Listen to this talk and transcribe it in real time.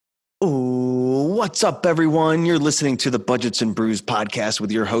Oh, what's up, everyone? You're listening to the Budgets and Brews podcast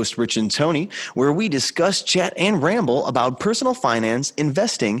with your host, Rich and Tony, where we discuss, chat, and ramble about personal finance,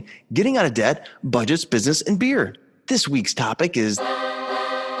 investing, getting out of debt, budgets, business, and beer. This week's topic is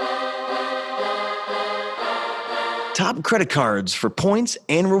top credit cards for points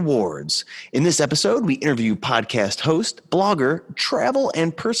and rewards. In this episode, we interview podcast host, blogger, travel,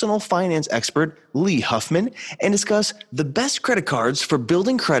 and personal finance expert Lee Huffman and discuss the best credit cards for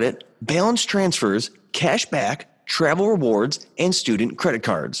building credit, balance transfers, cash back, travel rewards, and student credit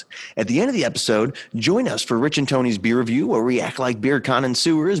cards. At the end of the episode, join us for Rich and Tony's beer review, where we act like beer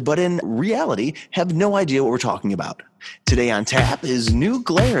connoisseurs, but in reality, have no idea what we're talking about. Today on tap is New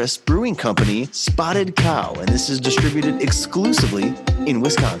Glarus Brewing Company Spotted Cow, and this is distributed exclusively in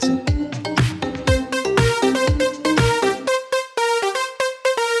Wisconsin.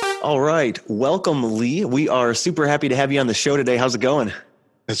 All right. Welcome, Lee. We are super happy to have you on the show today. How's it going?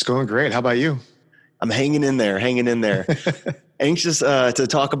 It's going great. How about you? I'm hanging in there. Anxious to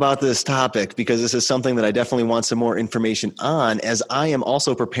talk about this topic because this is something that I definitely want some more information on, as I am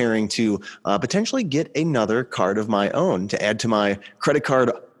also preparing to potentially get another card of my own to add to my credit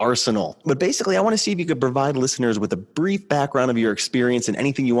card arsenal. But basically, I want to see if you could provide listeners with a brief background of your experience and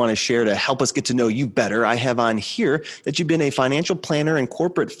anything you want to share to help us get to know you better. I have on here that you've been a financial planner and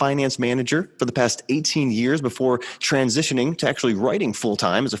corporate finance manager for the past 18 years before transitioning to actually writing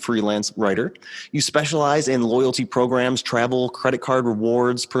full-time as a freelance writer. You specialize in loyalty programs, travel, credit card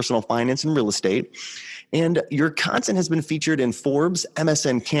rewards, personal finance, and real estate. And your content has been featured in Forbes,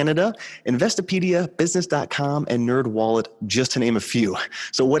 MSN Canada, Investopedia, Business.com, and NerdWallet, just to name a few.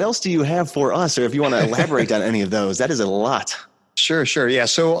 So what else do you have for us, or if you want to elaborate on any of those? That is a lot. Sure. Yeah.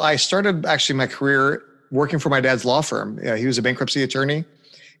 So I started actually my career working for my dad's law firm. He was a bankruptcy attorney.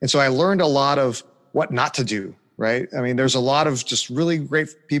 And so I learned a lot of what not to do, right? I mean, there's a lot of just really great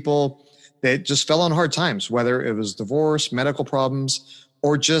people that just fell on hard times, whether it was divorce, medical problems,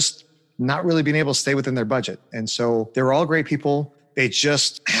 or just not really being able to stay within their budget. And so they were all great people. They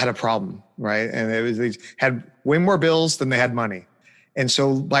just had a problem, right? And they had way more bills than they had money. And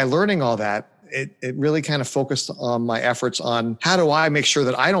so by learning all that, it really kind of focused on my efforts on how do I make sure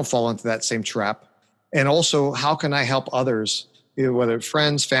that I don't fall into that same trap? And also, how can I help others, whether it's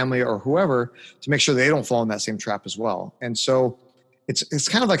friends, family, or whoever, to make sure they don't fall in that same trap as well? And so it's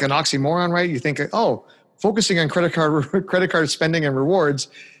kind of like an oxymoron, right? You think, oh, focusing on credit card spending and rewards,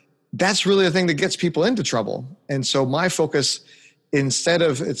 that's really the thing that gets people into trouble. And so my focus, instead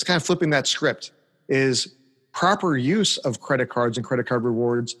of, it's kind of flipping that script, is proper use of credit cards and credit card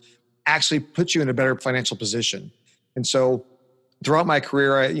rewards actually puts you in a better financial position. And so throughout my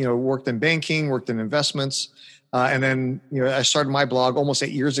career, I worked in banking, worked in investments, and then I started my blog almost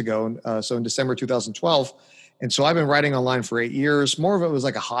 8 years ago. So in December 2012. And so I've been writing online for 8 years. More of it was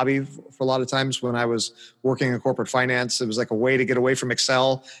like a hobby for a lot of times when I was working in corporate finance. It was like a way to get away from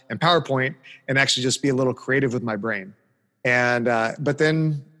Excel and PowerPoint and actually just be a little creative with my brain. And but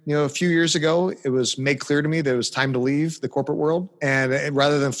then, a few years ago, it was made clear to me that it was time to leave the corporate world. And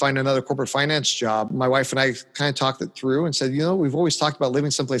rather than find another corporate finance job, my wife and I kind of talked it through and said, we've always talked about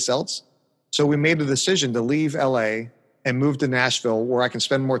living someplace else. So we made the decision to leave LA and move to Nashville, where I can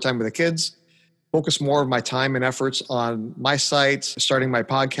spend more time with the kids, focus more of my time and efforts on my site, starting my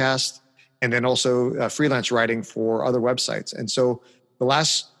podcast, and then also freelance writing for other websites. And so the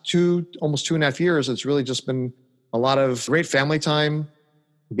last almost 2.5 years, it's really just been a lot of great family time,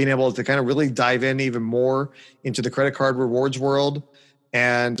 being able to kind of really dive in even more into the credit card rewards world,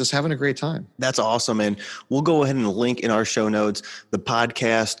 and just having a great time. That's awesome. And we'll go ahead and link in our show notes the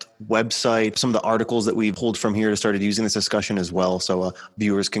podcast website, some of the articles that we've pulled from here to start using this discussion as well. So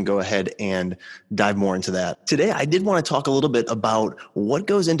viewers can go ahead and dive more into that. Today, I did want to talk a little bit about what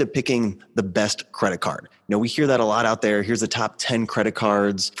goes into picking the best credit card. We hear that a lot out there. Here's the top 10 credit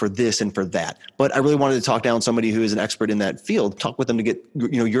cards for this and for that. But I really wanted to talk down somebody who is an expert in that field, talk with them to get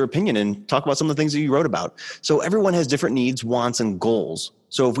your opinion and talk about some of the things that you wrote about. So everyone has different needs, wants, and goals.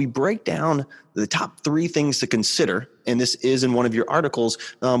 So if we break down the top 3 things to consider, and this is in one of your articles,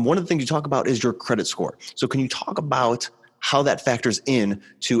 one of the things you talk about is your credit score. So can you talk about how that factors in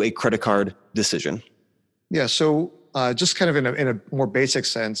to a credit card decision? Yeah. So just kind of in a more basic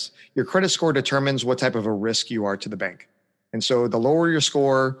sense, your credit score determines what type of a risk you are to the bank. And so the lower your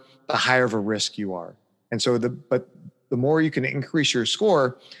score, the higher of a risk you are. And so the more you can increase your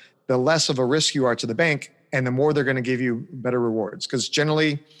score, the less of a risk you are to the bank, and the more they're going to give you better rewards. Because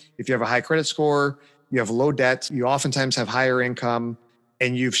generally, if you have a high credit score, you have low debt, you oftentimes have higher income,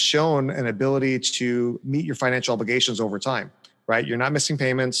 and you've shown an ability to meet your financial obligations over time, right? You're not missing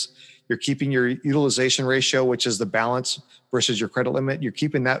payments. You're keeping your utilization ratio, which is the balance versus your credit limit. You're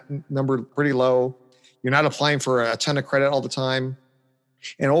keeping that number pretty low. You're not applying for a ton of credit all the time.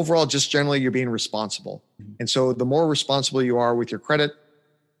 And overall, just generally, you're being responsible. And so the more responsible you are with your credit,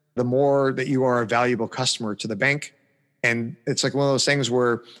 the more that you are a valuable customer to the bank. And it's like one of those things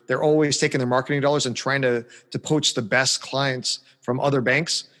where they're always taking their marketing dollars and trying to poach the best clients from other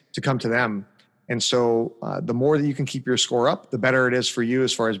banks to come to them. And so the more that you can keep your score up, the better it is for you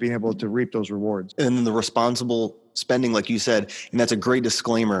as far as being able to reap those rewards. And then the responsible spending, like you said, and that's a great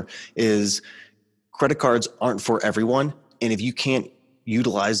disclaimer, is credit cards aren't for everyone. And if you can't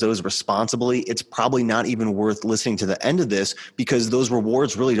utilize those responsibly, it's probably not even worth listening to the end of this, because those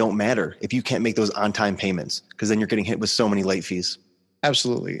rewards really don't matter if you can't make those on-time payments, because then you're getting hit with so many late fees.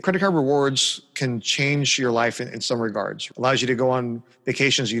 Absolutely. Credit card rewards can change your life in some regards. Allows you to go on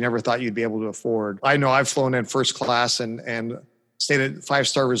vacations you never thought you'd be able to afford. I know I've flown in first class and stayed at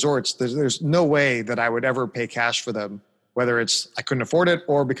 5-star resorts. There's no way that I would ever pay cash for them, whether it's I couldn't afford it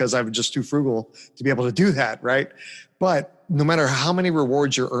or because I'm just too frugal to be able to do that, right? But no matter how many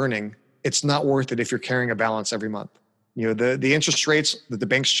rewards you're earning, it's not worth it if you're carrying a balance every month. You know, the interest rates that the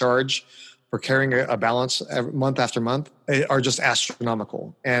banks charge for carrying a balance month after month are just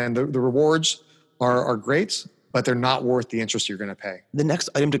astronomical. And the rewards are great, but they're not worth the interest you're going to pay. The next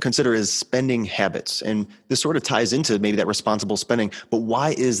item to consider is spending habits. And this sort of ties into maybe that responsible spending, but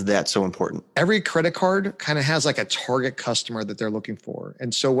why is that so important? Every credit card kind of has like a target customer that they're looking for.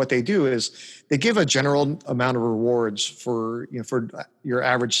 And so what they do is they give a general amount of rewards for your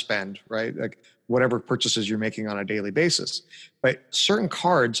average spend, right? Like whatever purchases you're making on a daily basis. But certain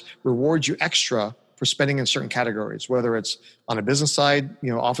cards reward you extra for spending in certain categories, whether it's on a business side,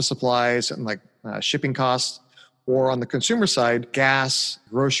 office supplies and like shipping costs, or on the consumer side, gas,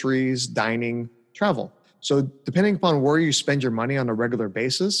 groceries, dining, travel. So depending upon where you spend your money on a regular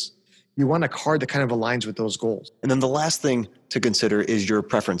basis, you want a card that kind of aligns with those goals. And then the last thing to consider is your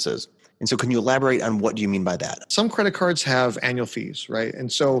preferences. And so can you elaborate on what do you mean by that? Some credit cards have annual fees, right?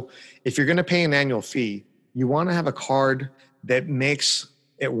 And so if you're going to pay an annual fee, you want to have a card that makes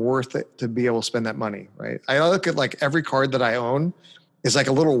it worth it to be able to spend that money, right? I look at like every card that I own is like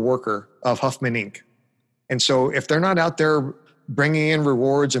a little worker of Huffman Inc. And so if they're not out there bringing in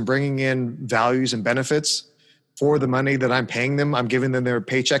rewards and bringing in values and benefits for the money that I'm paying them, I'm giving them their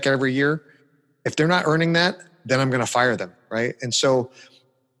paycheck every year. If they're not earning that, then I'm going to fire them, right? And so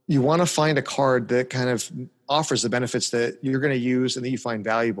you want to find a card that kind of offers the benefits that you're going to use and that you find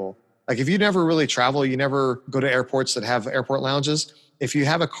valuable. Like if you never really travel, you never go to airports that have airport lounges. If you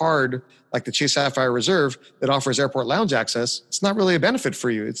have a card like the Chase Sapphire Reserve that offers airport lounge access, it's not really a benefit for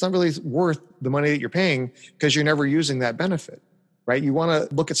you. It's not really worth the money that you're paying because you're never using that benefit, right? You want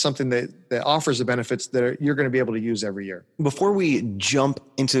to look at something that offers the benefits that you're going to be able to use every year. Before we jump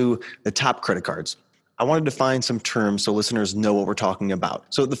into the top credit cards, I wanted to find some terms so listeners know what we're talking about.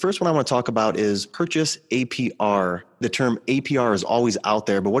 So the first one I want to talk about is purchase APR. The term APR is always out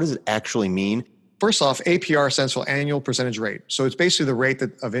there, but what does it actually mean? First off, APR stands for annual percentage rate. So it's basically the rate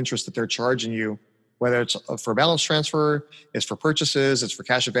of interest that they're charging you, whether it's for balance transfer, it's for purchases, it's for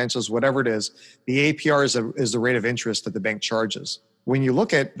cash advances, whatever it is. The APR is the rate of interest that the bank charges. When you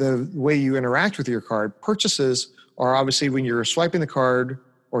look at the way you interact with your card, purchases are obviously when you're swiping the card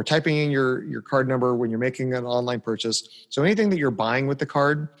or typing in your card number when you're making an online purchase. So anything that you're buying with the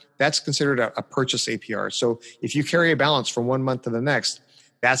card, that's considered a purchase APR. So if you carry a balance from one month to the next,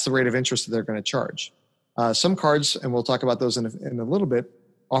 that's the rate of interest that they're going to charge. Some cards, and we'll talk about those in a little bit,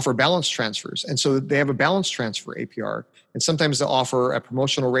 offer balance transfers. And so they have a balance transfer APR. And sometimes they'll offer a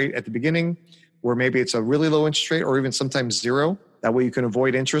promotional rate at the beginning where maybe it's a really low interest rate or even sometimes zero. That way you can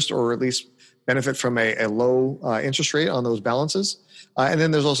avoid interest or at least benefit from a low interest rate on those balances. And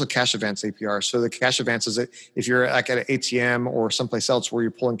then there's also cash advance APR. So the cash advance is if you're like at an ATM or someplace else where you're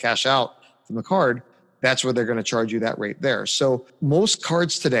pulling cash out from the card, that's where they're going to charge you that rate there. So most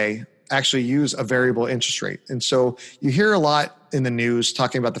cards today actually use a variable interest rate. And so you hear a lot in the news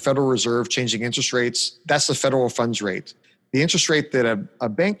talking about the Federal Reserve changing interest rates. That's the federal funds rate. The interest rate that a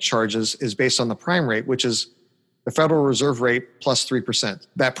bank charges is based on the prime rate, which is the Federal Reserve rate plus 3%.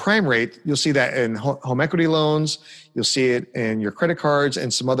 That prime rate, you'll see that in home equity loans, you'll see it in your credit cards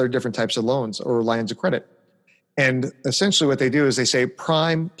and some other different types of loans or lines of credit. And essentially what they do is they say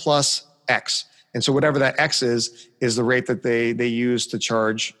prime plus X. And so whatever that X is the rate that they use to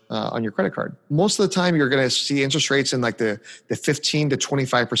charge on your credit card. Most of the time, you're going to see interest rates in like the 15 to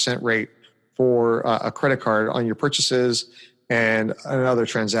 25% rate for a credit card on your purchases and other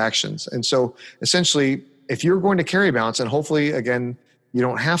transactions. And so essentially, if you're going to carry a balance, and hopefully, again, you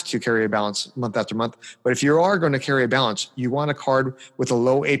don't have to carry a balance month after month. But if you are going to carry a balance, you want a card with a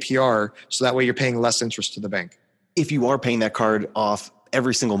low APR so that way you're paying less interest to the bank. If you are paying that card off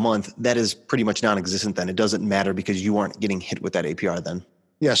every single month, that is pretty much non-existent then. It doesn't matter because you aren't getting hit with that APR then.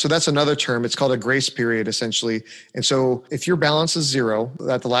 Yeah, so that's another term. It's called a grace period, essentially. And so if your balance is zero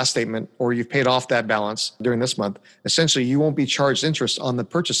at the last statement, or you've paid off that balance during this month, essentially you won't be charged interest on the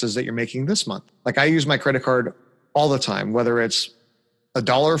purchases that you're making this month. Like I use my credit card all the time, whether it's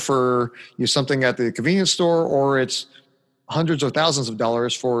 $1 for something at the convenience store, or it's hundreds of thousands of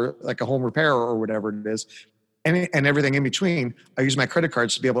dollars for like a home repair or whatever it is. And everything in between, I use my credit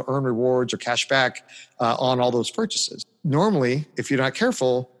cards to be able to earn rewards or cash back on all those purchases. Normally, if you're not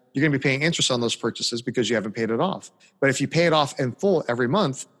careful, you're going to be paying interest on those purchases because you haven't paid it off. But if you pay it off in full every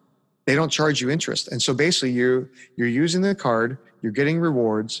month, they don't charge you interest. And so basically you're using the card, you're getting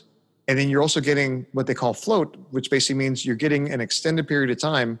rewards, and then you're also getting what they call float, which basically means you're getting an extended period of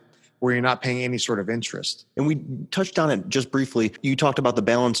time where you're not paying any sort of interest. And we touched on it just briefly. You talked about the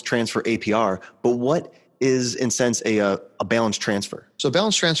balance transfer APR, but what is in sense a balance transfer? So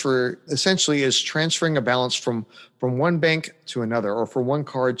balance transfer essentially is transferring a balance from one bank to another, or from one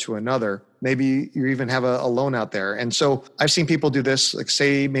card to another. Maybe you even have a loan out there. And so I've seen people do this, like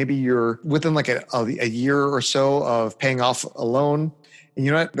say maybe you're within like a year or so of paying off a loan, and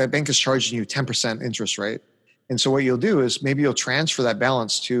you know what, that bank is charging you 10% interest rate. And so what you'll do is maybe you'll transfer that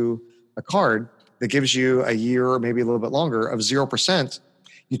balance to a card that gives you a year or maybe a little bit longer of 0%.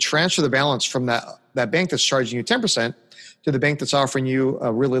 You transfer the balance from that bank that's charging you 10% to the bank that's offering you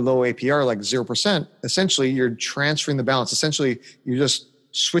a really low APR, like 0%. Essentially, you're transferring the balance. Essentially, you're just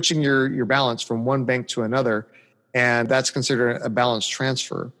switching your balance from one bank to another, and that's considered a balance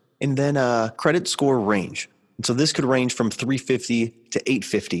transfer. And then credit score range. And so this could range from 350 to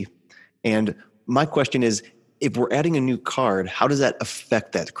 850. And my question is, if we're adding a new card, how does that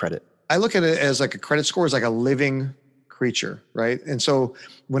affect that credit? I look at it as like a credit score is like a living creature, right? And so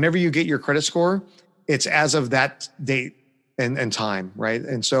whenever you get your credit score, it's as of that date and time, right?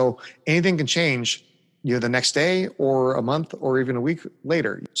 And so anything can change, the next day or a month or even a week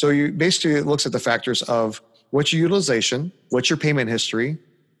later. So you basically, it looks at the factors of what's your utilization, what's your payment history,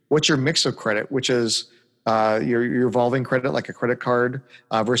 what's your mix of credit, which is your revolving credit, like a credit card,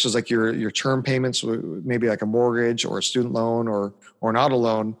 versus like your term payments, maybe like a mortgage or a student loan or an auto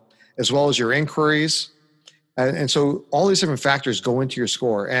loan, as well as your inquiries. And so all these different factors go into your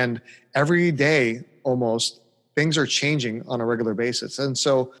score, and every day almost things are changing on a regular basis. And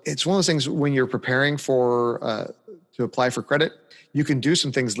so it's one of those things when you're preparing to apply for credit, you can do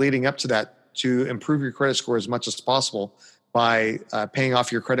some things leading up to that to improve your credit score as much as possible by paying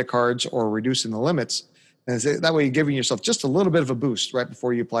off your credit cards or reducing the limits. And that way you're giving yourself just a little bit of a boost right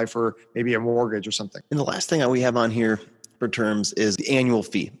before you apply for maybe a mortgage or something. And the last thing that we have on here for terms is the annual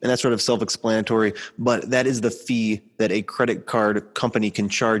fee. And that's sort of self-explanatory, but that is the fee that a credit card company can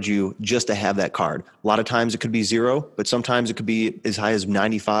charge you just to have that card. A lot of times it could be zero, but sometimes it could be as high as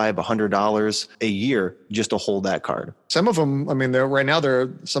 $95, $100 a year just to hold that card. Some of them, I mean, right now,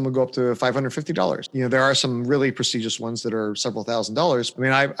 some will go up to $550. There are some really prestigious ones that are several $1,000s. I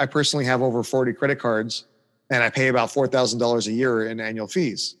mean, I personally have over 40 credit cards, and I pay about $4,000 a year in annual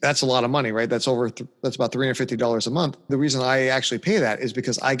fees. That's a lot of money, right? That's about $350 a month. The reason I actually pay that is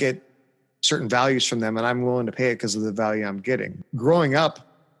because I get certain values from them, and I'm willing to pay it because of the value I'm getting. Growing up,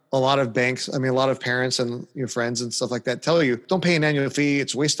 a lot of parents and friends and stuff like that tell you, don't pay an annual fee.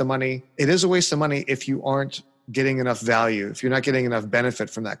 It's a waste of money. It is a waste of money if you aren't getting enough value, if you're not getting enough benefit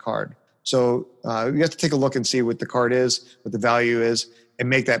from that card. So you have to take a look and see what the card is, what the value is, and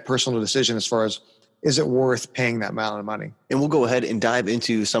make that personal decision as far as, is it worth paying that amount of money? And we'll go ahead and dive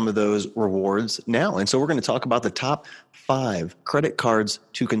into some of those rewards now. And so we're going to talk about the top 5 credit cards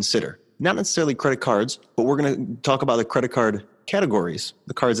to consider. Not necessarily credit cards, but we're going to talk about the credit card categories,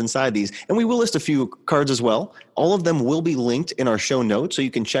 the cards inside these. And we will list a few cards as well. All of them will be linked in our show notes, so you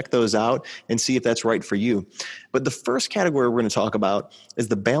can check those out and see if that's right for you. But the first category we're going to talk about is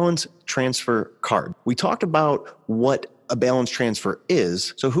the balance transfer card. We talked about what a balance transfer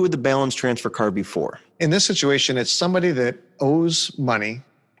is. So who would the balance transfer card be for? In this situation, it's somebody that owes money,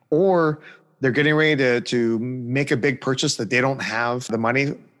 or they're getting ready to make a big purchase that they don't have the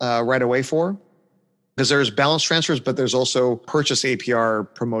money right away for. Because there's balance transfers, but there's also purchase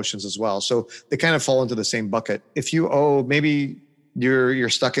APR promotions as well. So they kind of fall into the same bucket. If you owe, maybe you're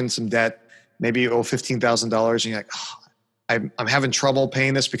stuck in some debt, maybe you owe $15,000 and you're like, I'm having trouble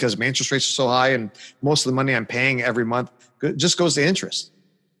paying this because my interest rates are so high, and most of the money I'm paying every month just goes to interest.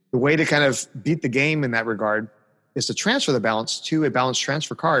 The way to kind of beat the game in that regard is to transfer the balance to a balance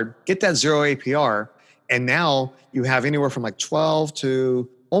transfer card, get that zero APR, And now you have anywhere from like 12 to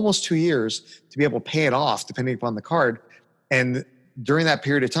almost 2 years to be able to pay it off depending upon the card. And during that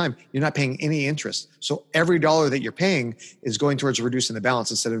period of time, you're not paying any interest. So every dollar that you're paying is going towards reducing the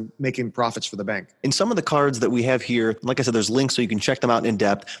balance instead of making profits for the bank. In some of the cards that we have here, like I said, there's links so you can check them out in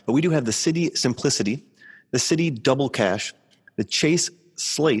depth, but we do have the Citi Simplicity, the Citi Double Cash, the Chase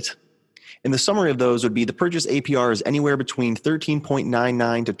Slate. And the summary of those would be the purchase APR is anywhere between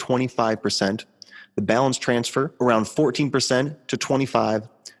 13.99 to 25%. The balance transfer around 14% to 25%.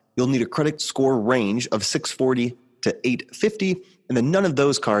 You'll need a credit score range of 640 to 850, and then none of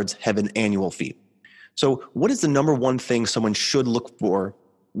those cards have an annual fee. So what is the number one thing someone should look for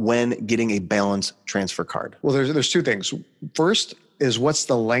when getting a balance transfer card? Well, there's two things. First is what's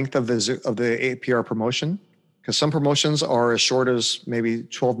the length of the APR promotion? Because some promotions are as short as maybe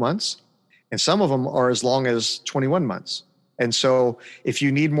 12 months, and some of them are as long as 21 months. And so if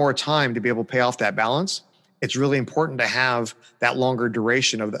you need more time to be able to pay off that balance, it's really important to have that longer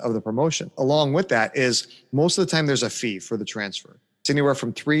duration of the promotion. Along with that is most of the time there's a fee for the transfer. It's anywhere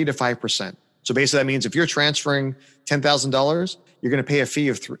from 3 to 5%. So basically that means if you're transferring $10,000, you're going to pay a fee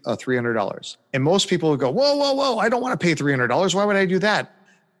of $300. And most people would go, whoa, I don't want to pay $300. Why would I do that?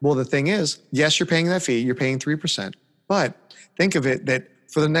 Well, the thing is, yes, you're paying that fee. You're paying 3%. But think of it that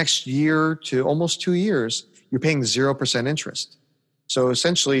for the next year to almost 2 years, you're paying 0% interest. So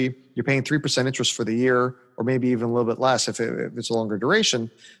essentially, you're paying 3% interest for the year, or maybe even a little bit less if it's a longer duration.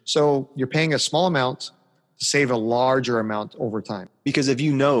 So you're paying a small amount to save a larger amount over time. Because if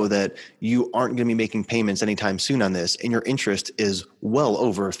you know that you aren't going to be making payments anytime soon on this, and your interest is well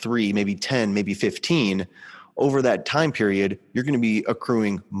over 3, maybe 10, maybe 15, over that time period, you're going to be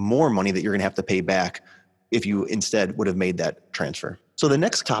accruing more money that you're going to have to pay back if you instead would have made that transfer. So the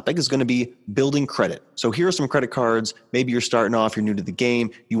next topic is going to be building credit. So here are some credit cards. Maybe you're starting off, you're new to the game,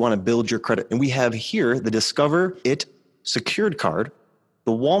 you want to build your credit. And we have here the Discover It secured card,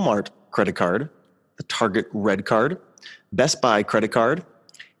 the Walmart credit card, the Target Red card, Best Buy credit card,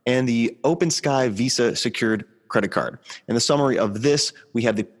 and the Open Sky Visa secured credit card. In the summary of this, we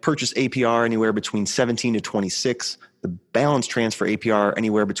have the purchase APR anywhere between 17 to 26, the balance transfer APR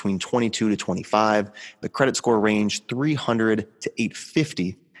anywhere between 22 to 25, the credit score range 300 to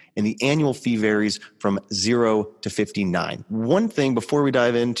 850, and the annual fee varies from 0 to 59. One thing before we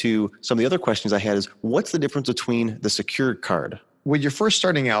dive into some of the other questions I had is, what's the difference between the secured card? When you're first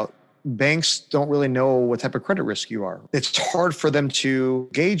starting out, banks don't really know what type of credit risk you are. It's hard for them to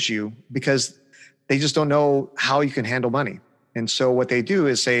gauge you because they just don't know how you can handle money. And so what they do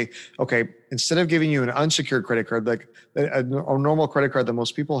is say, okay, instead of giving you an unsecured credit card, like a normal credit card that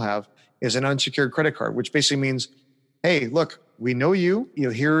most people have is an unsecured credit card, which basically means, hey, look, we know you,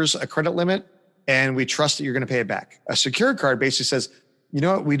 here's a credit limit and we trust that you're going to pay it back. A secured card basically says, you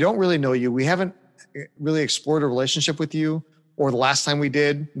know what, we don't really know you. We haven't really explored a relationship with you, or the last time we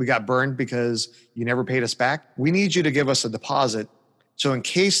did, we got burned because you never paid us back. We need you to give us a deposit. So in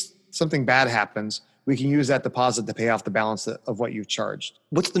case something bad happens, we can use that deposit to pay off the balance of what you've charged.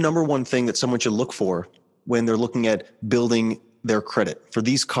 What's the number one thing that someone should look for when they're looking at building their credit for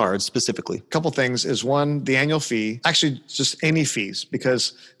these cards specifically? A couple things is one, the annual fee, actually just any fees,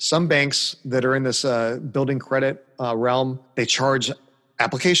 because some banks that are in this building credit realm, they charge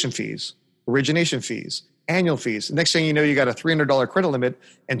application fees, origination fees, annual fees. Next thing you know, you got a $300 credit limit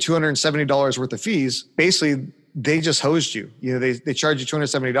and $270 worth of fees. Basically, they just hosed you. They charge you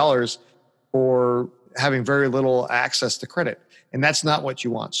 $270 for having very little access to credit. And that's not what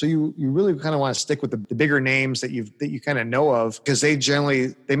you want. So you really kind of want to stick with the bigger names that you kind of know of, because they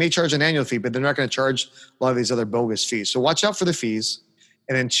may charge an annual fee, but they're not going to charge a lot of these other bogus fees. So watch out for the fees.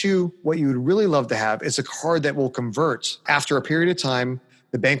 And then two, what you would really love to have is a card that will convert after a period of time.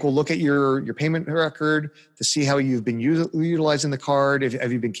 The bank will look at your payment record to see how you've been utilizing the card.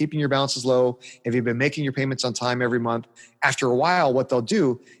 Have you been keeping your balances low? Have you been making your payments on time every month? After a while, what they'll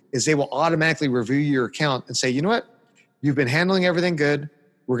do is they will automatically review your account and say, you know what? You've been handling everything good.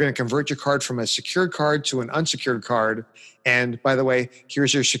 We're going to convert your card from a secured card to an unsecured card. And by the way,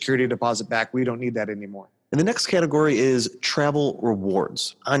 here's your security deposit back. We don't need that anymore. And the next category is travel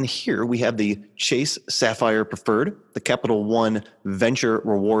rewards. On here, we have the Chase Sapphire Preferred, the Capital One Venture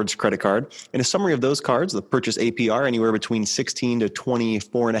Rewards credit card. In a summary of those cards, the purchase APR anywhere between 16 to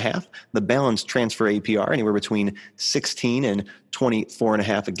 24.5, the balance transfer APR anywhere between 16 and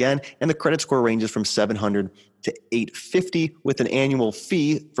 24.5 again, and the credit score ranges from 700 to 850 with an annual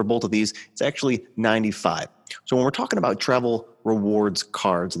fee for both of these. It's actually 95. So when we're talking about travel rewards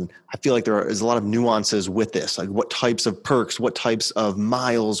cards, and I feel like there is a lot of nuances with this, like what types of perks, what types of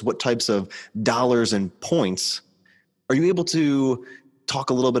miles, what types of dollars and points. Are you able to talk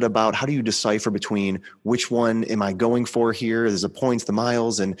a little bit about how do you decipher between which one am I going for here? There's the points, the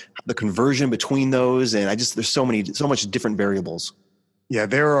miles, and the conversion between those. And there's so much different variables. Yeah,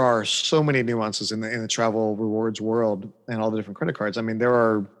 there are so many nuances in the travel rewards world and all the different credit cards. I mean, there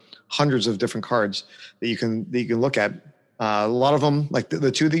are hundreds of different cards that you can look at. A lot of them, like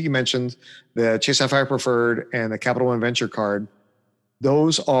the two that you mentioned, the Chase Sapphire Preferred and the Capital One Venture card,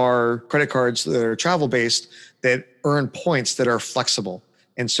 those are credit cards that are travel based that earn points that are flexible.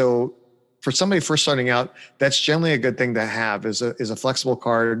 And so for somebody first starting out, that's generally a good thing to have is a flexible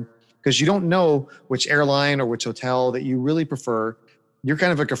card, because you don't know which airline or which hotel that you really prefer. You're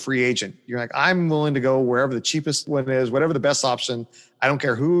kind of like a free agent. You're like, I'm willing to go wherever the cheapest one is, whatever the best option. I don't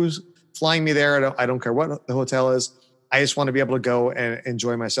care who's flying me there. I don't care what the hotel is. I just want to be able to go and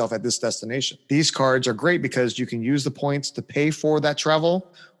enjoy myself at this destination. These cards are great because you can use the points to pay for that travel,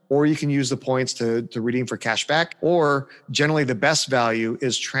 or you can use the points to redeem for cash back. Or generally the best value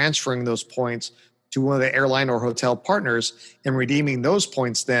is transferring those points to one of the airline or hotel partners and redeeming those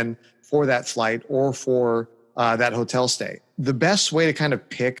points then for that flight or for that hotel stay. The best way to kind of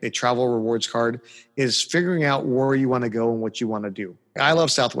pick a travel rewards card is figuring out where you want to go and what you want to do. I love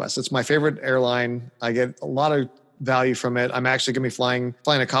Southwest. It's my favorite airline. I get a lot of value from it. I'm actually going to be flying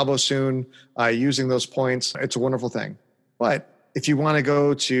to Cabo soon, using those points. It's a wonderful thing. But if you want to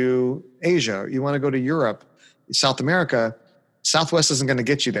go to Asia, you want to go to Europe, South America, Southwest isn't going to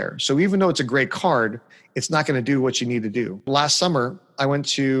get you there. So even though it's a great card, it's not going to do what you need to do. Last summer, I went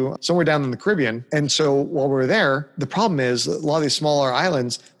to somewhere down in the Caribbean. And so while we were there, the problem is a lot of these smaller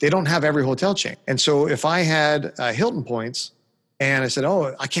islands, they don't have every hotel chain. And so if I had Hilton points and I said,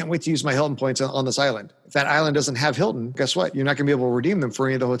 oh, I can't wait to use my Hilton points on this island. If that island doesn't have Hilton, guess what? You're not going to be able to redeem them for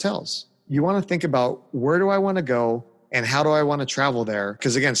any of the hotels. You want to think about, where do I want to go and how do I want to travel there?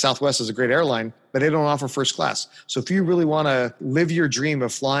 Because again, Southwest is a great airline, but they don't offer first class. So if you really want to live your dream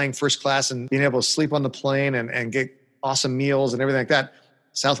of flying first class and being able to sleep on the plane and get awesome meals and everything like that,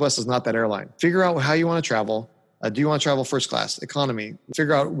 Southwest is not that airline. Figure out how you want to travel. Do you want to travel first class, economy?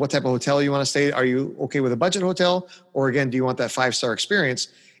 Figure out what type of hotel you want to stay. Are you okay with a budget hotel? Or again, do you want that 5-star experience?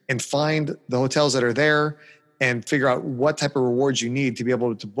 And find the hotels that are there and figure out what type of rewards you need to be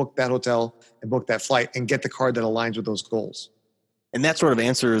able to book that hotel and book that flight and get the card that aligns with those goals. And that sort of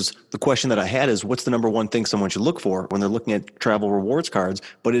answers the question that I had, is what's the number one thing someone should look for when they're looking at travel rewards cards?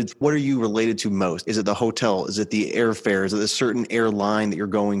 But it's, what are you related to most? Is it the hotel? Is it the airfare? Is it a certain airline that you're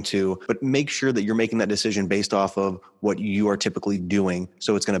going to? But make sure that you're making that decision based off of what you are typically doing,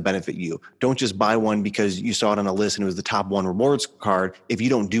 so it's going to benefit you. Don't just buy one because you saw it on a list and it was the top one rewards card if you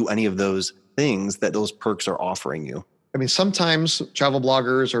don't do any of those things that those perks are offering you. I mean, sometimes travel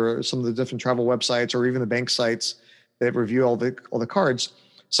bloggers or some of the different travel websites or even the bank sites that review all the cards,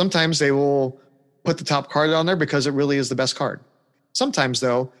 sometimes they will put the top card on there because it really is the best card. Sometimes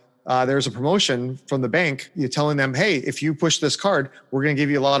though, there's a promotion from the bank, you're telling them, hey, if you push this card, we're going to give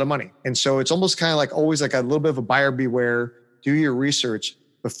you a lot of money. And so it's almost kind of like always like a little bit of a buyer beware. Do your research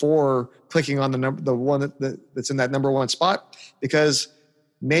before clicking on the one that's in that number one spot, because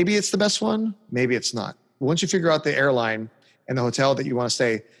maybe it's the best one, maybe it's not. Once you figure out the airline and the hotel that you want to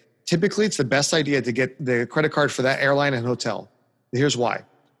stay, typically it's the best idea to get the credit card for that airline and hotel. Here's why.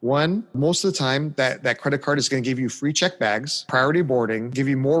 One, most of the time that credit card is going to give you free check bags, priority boarding, give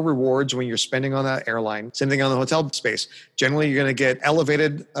you more rewards when you're spending on that airline. Same thing on the hotel space. Generally, you're going to get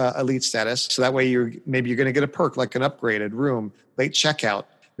elevated elite status. So that way you're going to get a perk like an upgraded room, late checkout,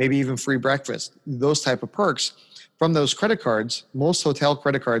 maybe even free breakfast. Those type of perks from those credit cards. Most hotel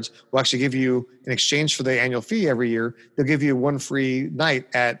credit cards will actually give you, in exchange for the annual fee every year, they'll give you one free night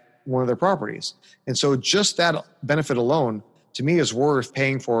at one of their properties. And so just that benefit alone, to me, is worth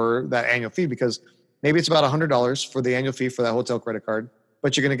paying for that annual fee, because maybe it's about $100 for the annual fee for that hotel credit card,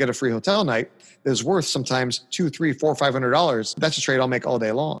 but you're going to get a free hotel night that is worth sometimes $200, $300, $400, $500. That's a trade I'll make all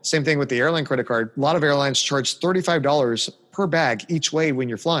day long. Same thing with the airline credit card. A lot of airlines charge $35 per bag each way when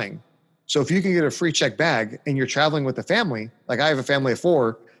you're flying. So if you can get a free check bag and you're traveling with a family, like I have a family of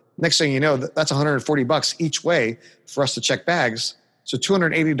 4, next thing you know, that's $140 each way for us to check bags. So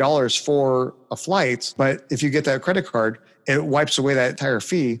 $280 for a flight. But if you get that credit card, it wipes away that entire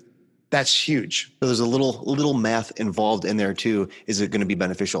fee. That's huge. So there's a little math involved in there too. Is it going to be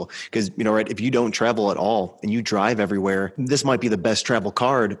beneficial? Because, right, if you don't travel at all and you drive everywhere, this might be the best travel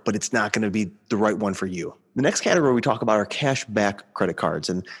card, but it's not going to be the right one for you. The next category we talk about are cash back credit cards.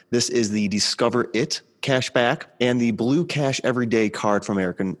 And this is the Discover It cashback and the Blue Cash Everyday card from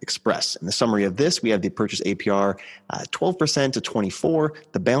American Express. In the summary of this, we have the purchase APR 12% to 24,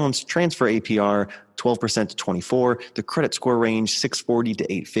 the balance transfer APR 12% to 24, the credit score range 640 to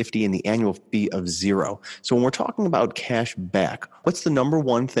 850, and the annual fee of $0. So when we're talking about cash back, what's the number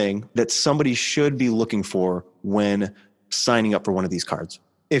one thing that somebody should be looking for when signing up for one of these cards?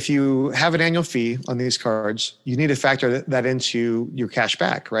 If you have an annual fee on these cards, you need to factor that into your cash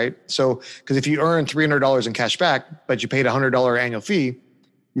back, right? So, because if you earn $300 in cash back, but you paid a $100 annual fee,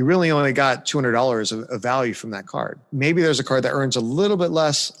 you really only got $200 of value from that card. Maybe there's a card that earns a little bit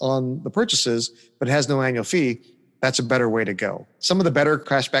less on the purchases, but it has no annual fee. That's a better way to go. Some of the better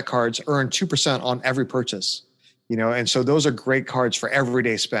cashback cards earn 2% on every purchase. And so those are great cards for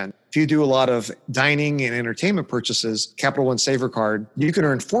everyday spend. If you do a lot of dining and entertainment purchases, Capital One Saver card, you can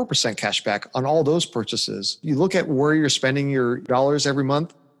earn 4% cash back on all those purchases. You look at where you're spending your dollars every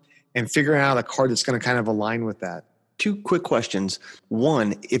month and figuring out a card that's going to kind of align with that. 2 quick questions.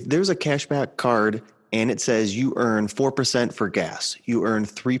 One, if there's a cashback card and it says you earn 4% for gas, you earn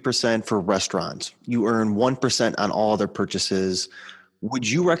 3% for restaurants, you earn 1% on all other purchases, would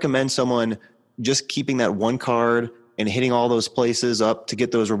you recommend someone just keeping that one card and hitting all those places up to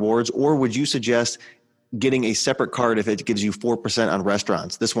get those rewards? Or would you suggest getting a separate card if it gives you 4% on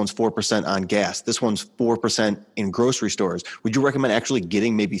restaurants? This one's 4% on gas. This one's 4% in grocery stores. Would you recommend actually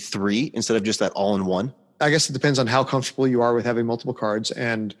getting maybe 3 instead of just that all in one? I guess it depends on how comfortable you are with having multiple cards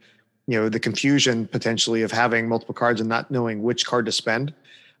and the confusion potentially of having multiple cards and not knowing which card to spend.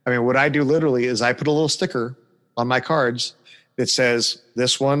 I mean, what I do literally is I put a little sticker on my cards that says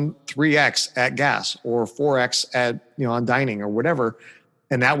this one 3x at gas or 4x at on dining or whatever,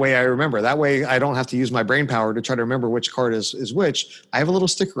 and that way I remember. That way I don't have to use my brain power to try to remember which card is which. I have a little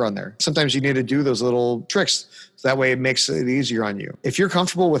sticker on there. Sometimes you need to do those little tricks so that way it makes it easier on you. If you're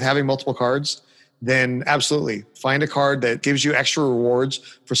comfortable with having multiple cards, then absolutely find a card that gives you extra rewards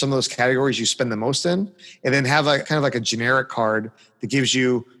for some of those categories you spend the most in, and then have a kind of like a generic card that gives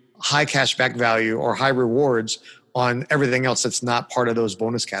you high cash back value or high rewards on everything else that's not part of those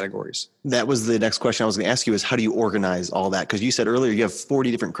bonus categories. That was the next question I was going to ask you, is how do you organize all that? Because you said earlier you have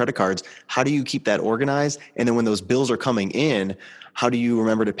 40 different credit cards. How do you keep that organized? And then when those bills are coming in, how do you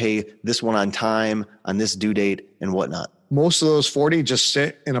remember to pay this one on time, on this due date, and whatnot? Most of those 40 just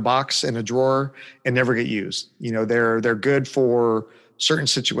sit in a box in a drawer and never get used. They're good for certain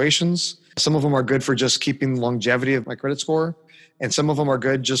situations. Some of them are good for just keeping longevity of my credit score. And some of them are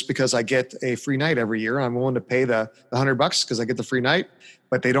good just because I get a free night every year. I'm willing to pay the $100 because I get the free night,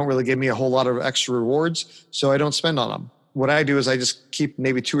 but they don't really give me a whole lot of extra rewards, so I don't spend on them. What I do is I just keep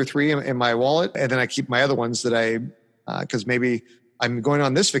maybe 2 or 3 in my wallet, and then I keep my other ones that because maybe I'm going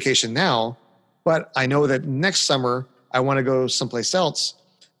on this vacation now, but I know that next summer I want to go someplace else,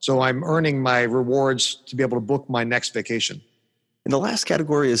 so I'm earning my rewards to be able to book my next vacation. And the last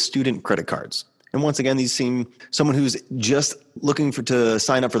category is student credit cards. And once again, these seem someone who's just looking to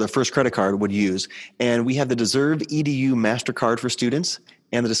sign up for their first credit card would use. And we have the Deserve EDU MasterCard for students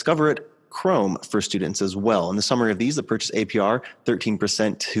and the Discover It Chrome for students as well. In the summary of these, the purchase APR,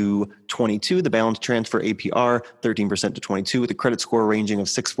 13% to 22, the balance transfer APR, 13% to 22, with the credit score ranging of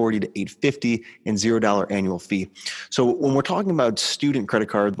 640 to 850 and $0 annual fee. So when we're talking about student credit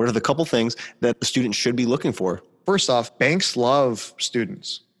cards, what are the couple things that the student should be looking for? First off, banks love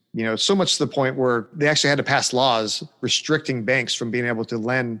students. So much to the point where they actually had to pass laws restricting banks from being able to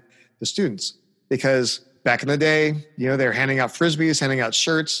lend to students. Because back in the day, they're handing out Frisbees, handing out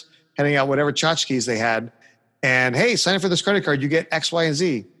shirts, handing out whatever tchotchkes they had. And hey, sign up for this credit card, you get X, Y, and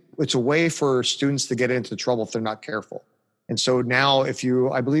Z. It's a way for students to get into trouble if they're not careful. And so now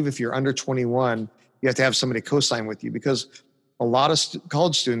I believe if you're under 21, you have to have somebody co-sign with you, because a lot of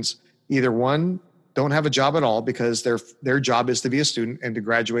college students, either one, don't have a job at all because their job is to be a student and to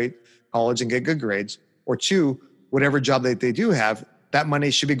graduate college and get good grades. Or 2, whatever job that they do have, that money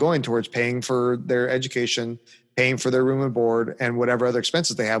should be going towards paying for their education, paying for their room and board, and whatever other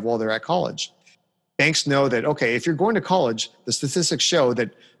expenses they have while they're at college. Banks know that, okay, if you're going to college, the statistics show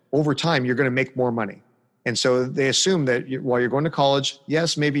that over time you're going to make more money. And so they assume that while you're going to college,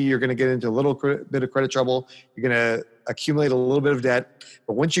 yes, maybe you're going to get into a little bit of credit trouble. You're going to accumulate a little bit of debt.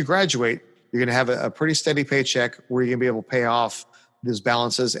 But once you graduate, you're going to have a pretty steady paycheck where you're going to be able to pay off those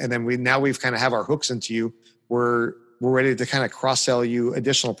balances. And then we've kind of have our hooks into you. We're ready to kind of cross-sell you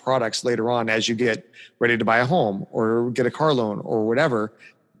additional products later on as you get ready to buy a home or get a car loan or whatever.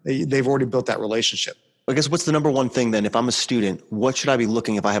 They've already built that relationship. I guess what's the number one thing then? If I'm a student, what should I be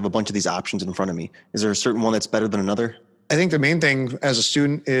looking if I have a bunch of these options in front of me? Is there a certain one that's better than another? I think the main thing as a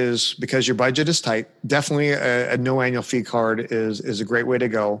student is because your budget is tight, definitely a no annual fee card is a great way to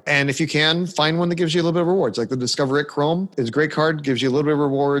go. And if you can, find one that gives you a little bit of rewards. Like the Discover It Chrome is a great card, gives you a little bit of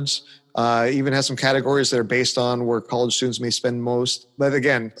rewards. Even has some categories that are based on where college students may spend most. But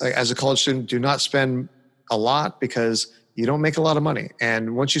again, as a college student, do not spend a lot because you don't make a lot of money.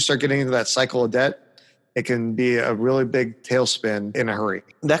 And once you start getting into that cycle of debt, it can be a really big tailspin in a hurry.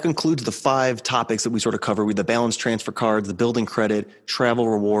 That concludes the 5 topics that we sort of cover with the balance transfer cards, the building credit, travel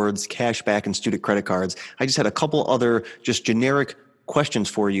rewards, cash back, and student credit cards. I just had a couple other just generic questions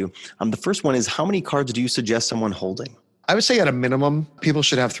for you. The first one is, how many cards do you suggest someone holding? I would say at a minimum, people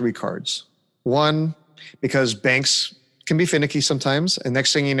should have 3 cards. One, because banks can be finicky sometimes. And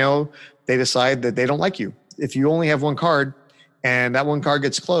next thing you know, they decide that they don't like you. If you only have 1 card and that 1 card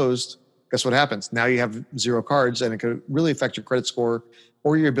gets closed, guess what happens? Now you have 0 cards, and it could really affect your credit score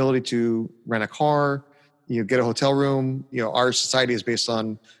or your ability to rent a car, get a hotel room. Our society is based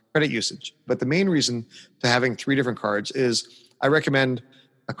on credit usage. But the main reason to having 3 different cards is I recommend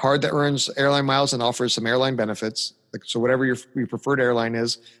a card that earns airline miles and offers some airline benefits. So whatever your preferred airline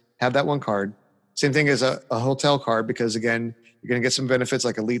is, have that 1 card. Same thing as a hotel card, because again, you're going to get some benefits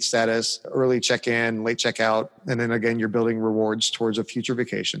like elite status, early check-in, late checkout. And then again, you're building rewards towards a future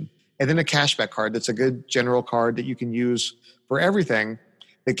vacation. And then a cashback card that's a good general card that you can use for everything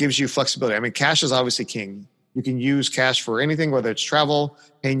that gives you flexibility. I mean, cash is obviously king. You can use cash for anything, whether it's travel,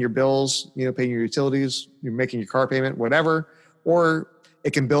 paying your bills, paying your utilities, you're making your car payment, whatever. Or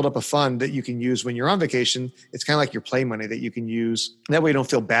it can build up a fund that you can use when you're on vacation. It's kind of like your play money that you can use. That way you don't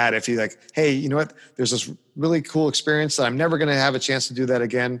feel bad if you're like, hey, you know what? There's this really cool experience that I'm never going to have a chance to do that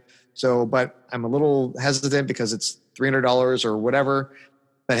again. But I'm a little hesitant because it's $300 or whatever.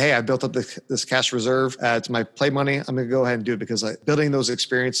 But hey, I built up this cash reserve. It's my play money. I'm going to go ahead and do it because building those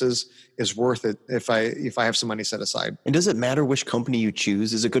experiences is worth it if I have some money set aside. And does it matter which company you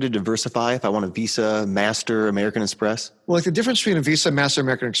choose? Is it good to diversify if I want a Visa, Master, American Express? Well, the difference between a Visa, Master,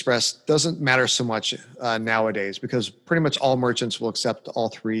 American Express doesn't matter so much nowadays because pretty much all merchants will accept all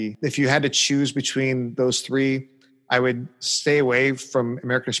 3. If you had to choose between those 3, I would stay away from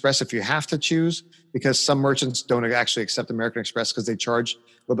American Express if you have to choose, because some merchants don't actually accept American Express because they charge a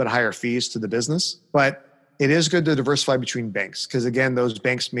little bit higher fees to the business. But it is good to diversify between banks because, again, those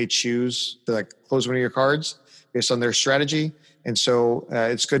banks may choose to close one of your cards based on their strategy. And so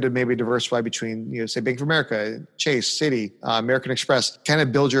it's good to maybe diversify between, say, Bank of America, Chase, Citi, American Express, kind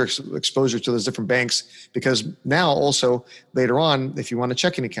of build your exposure to those different banks, because now also later on, if you want a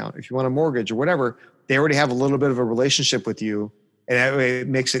checking account, if you want a mortgage or whatever, they already have a little bit of a relationship with you. And that way it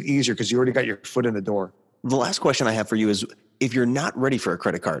makes it easier because you already got your foot in the door. The last question I have for you is, if you're not ready for a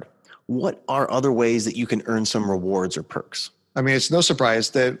credit card, what are other ways that you can earn some rewards or perks? I mean, it's no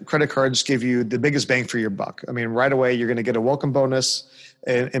surprise that credit cards give you the biggest bang for your buck. I mean, right away, you're going to get a welcome bonus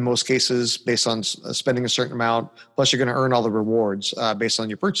in most cases based on spending a certain amount. Plus, you're going to earn all the rewards based on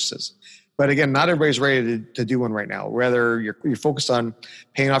your purchases. But again, not everybody's ready to do one right now. Whether you're focused on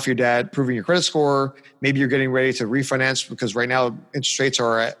paying off your debt, improving your credit score, maybe you're getting ready to refinance because right now interest rates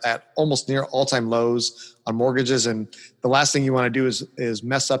are at almost near all-time lows on mortgages. And the last thing you want to do is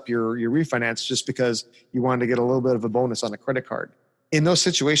mess up your refinance just because you wanted to get a little bit of a bonus on a credit card. In those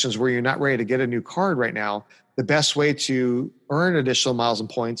situations where you're not ready to get a new card right now, the best way to earn additional miles and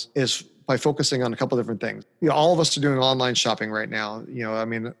points is by focusing on a couple different things. All of us are doing online shopping right now.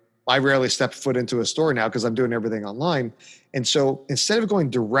 I rarely step foot into a store now because I'm doing everything online. And so instead of going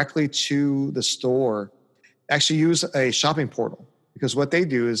directly to the store, actually use a shopping portal, because what they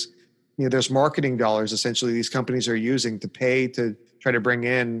do is, there's marketing dollars essentially these companies are using to pay to try to bring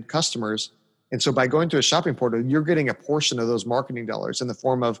in customers. And so by going to a shopping portal, you're getting a portion of those marketing dollars in the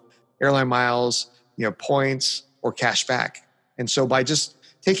form of airline miles, points, or cash back. And so by just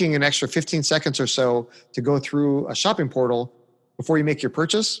taking an extra 15 seconds or so to go through a shopping portal before you make your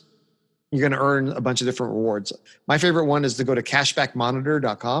purchase, you're going to earn a bunch of different rewards. My favorite one is to go to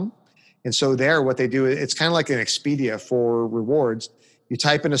cashbackmonitor.com. And so there, what they do, it's kind of like an Expedia for rewards. You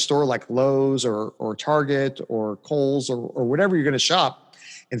type in a store like Lowe's or Target or Kohl's or whatever you're going to shop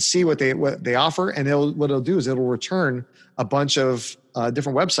and see what they offer. And what it'll do is it'll return a bunch of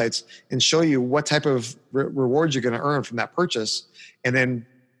different websites and show you what type of rewards you're going to earn from that purchase. And then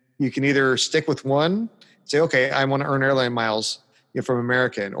you can either stick with one, say, okay, I want to earn airline miles from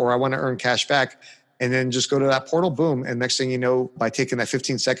American, or I want to earn cash back, and then just go to that portal, boom. And next thing you know, by taking that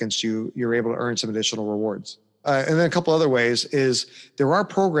 15 seconds, you're able to earn some additional rewards. And then a couple other ways is there are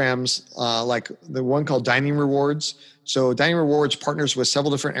programs like the one called Dining Rewards. So Dining Rewards partners with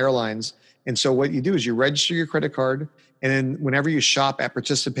several different airlines. And so what you do is you register your credit card, And then whenever you shop at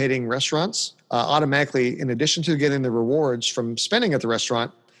participating restaurants, automatically, in addition to getting the rewards from spending at the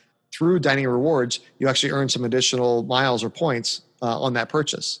restaurant, through Dining Rewards, you actually earn some additional miles or points on that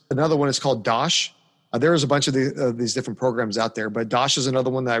purchase. Another one is called Dosh. There is a bunch of these different programs out there, but Dosh is another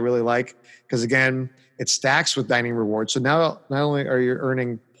one that I really like because, again, it stacks with Dining Rewards. So now not only are you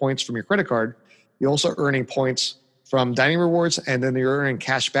earning points from your credit card, you're also earning points from Dining Rewards, and then you're earning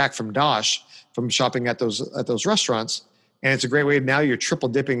cash back from Dosh from shopping at those restaurants. And it's a great way. Now you're triple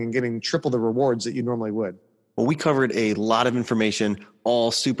dipping and getting triple the rewards that you normally would. Well, we covered a lot of information,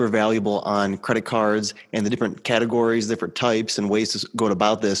 all super valuable on credit cards and the different categories, different types, and ways to go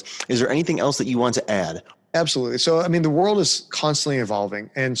about this. Is there anything else that you want to add? Absolutely. So, I mean, the world is constantly evolving.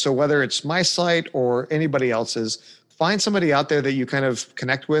 And so whether it's my site or anybody else's, find somebody out there that you kind of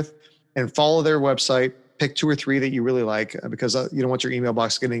connect with and follow their website. Pick 2 or 3 that you really like because you don't want your email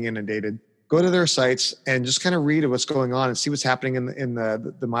box getting inundated. Go to their sites and just kind of read what's going on and see what's happening in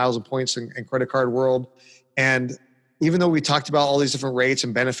the miles and points and credit card world. And even though we talked about all these different rates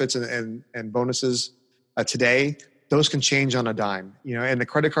and benefits and bonuses today, those can change on a dime. And the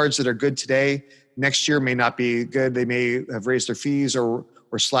credit cards that are good today, next year may not be good. They may have raised their fees or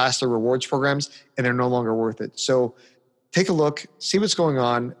slashed their rewards programs, and they're no longer worth it. So take a look, see what's going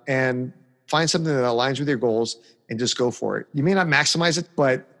on, and find something that aligns with your goals and just go for it. You may not maximize it,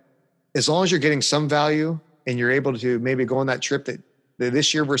 but as long as you're getting some value and you're able to maybe go on that trip that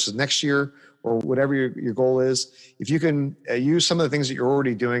this year versus next year or whatever your goal is, if you can use some of the things that you're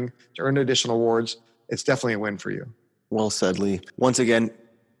already doing to earn additional awards, it's definitely a win for you. Well said, Lee. Once again,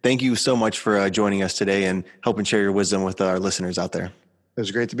 thank you so much for joining us today and helping share your wisdom with our listeners out there. It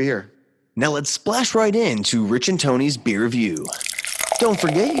was great to be here. Now let's splash right into Rich and Tony's Beer Review. Don't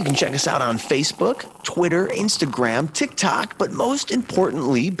forget, you can check us out on Facebook, Twitter, Instagram, TikTok, but most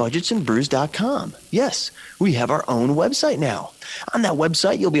importantly, budgetsandbrews.com. Yes, we have our own website now. On that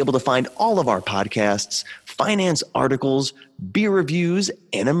website, you'll be able to find all of our podcasts, finance articles, beer reviews,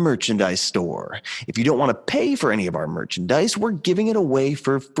 and a merchandise store. If you don't want to pay for any of our merchandise, we're giving it away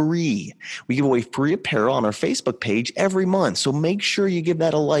for free. We give away free apparel on our Facebook page every month, so make sure you give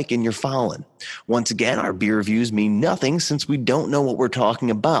that a like and you're following. Once again, our beer reviews mean nothing since we don't know what we're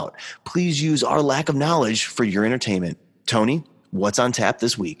talking about. Please use our lack of knowledge for your entertainment. Tony, what's on tap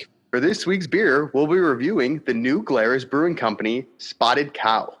this week? For this week's beer, we'll be reviewing the new Glarus Brewing Company Spotted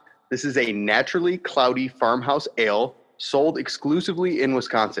Cow. This is a naturally cloudy farmhouse ale sold exclusively in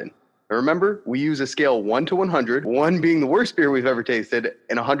Wisconsin. Now remember, we use a scale 1 to 100, 1 being the worst beer we've ever tasted,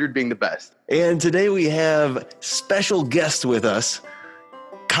 and 100 being the best. And today we have special guest with us,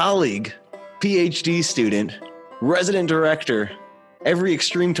 colleague, PhD student, resident director, every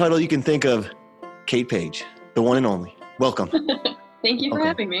extreme title you can think of, Kate Page, the one and only. Welcome. Thank you for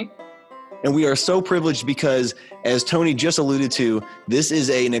having me. And we are so privileged because, as Tony just alluded to, this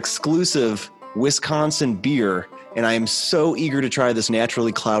is an exclusive Wisconsin beer, and I am so eager to try this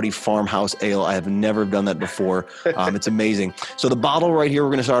naturally cloudy farmhouse ale. I have never done that before. It's amazing. So the bottle right here, we're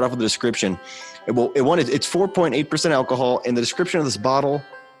going to start off with the description. It's 4.8% alcohol, and the description of this bottle,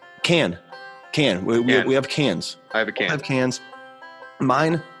 can. We have cans. I have a can. I have cans.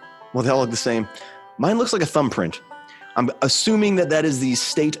 Mine, well, they all look the same. Mine looks like a thumbprint. I'm assuming that is the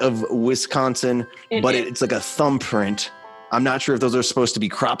state of Wisconsin, but it's like a thumbprint. I'm not sure if those are supposed to be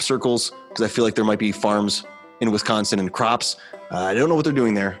crop circles because I feel like there might be farms in Wisconsin and crops. I don't know what they're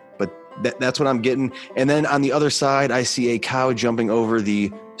doing there, but that's what I'm getting. And then on the other side, I see a cow jumping over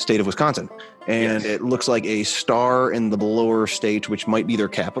the state of Wisconsin. And It looks like a star in the lower state, which might be their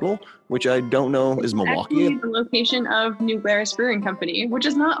capital, which I don't know is Milwaukee. Actually, the location of New Glarus Brewing Company, which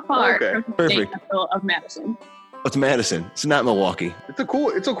is not far from the state capital of Madison. It's Madison. It's not Milwaukee. It's a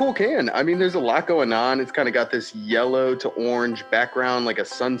cool can. I mean, there's a lot going on. It's kind of got this yellow to orange background, like a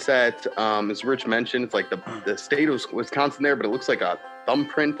sunset. As Rich mentioned, it's like the state of Wisconsin there, but it looks like a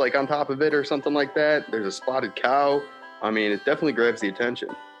thumbprint like on top of it or something like that. There's a spotted cow. I mean, it definitely grabs the attention.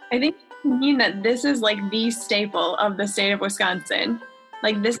 I think you mean that this is like the staple of the state of Wisconsin.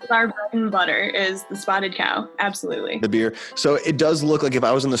 Like this is our bread and butter is the spotted cow. Absolutely. The beer. So it does look like if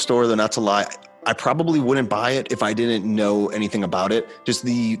I was in the store, though, not to lie, I probably wouldn't buy it if I didn't know anything about it. Just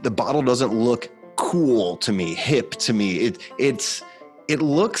the bottle doesn't look cool to me, hip to me. It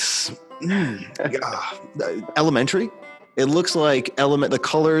looks elementary. It looks like the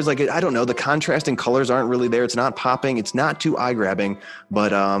colors, like I don't know, the contrasting colors aren't really there. It's not popping. It's not too eye-grabbing,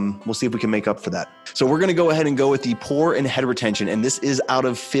 but we'll see if we can make up for that. So we're going to go ahead and go with the pour and head retention, and this is out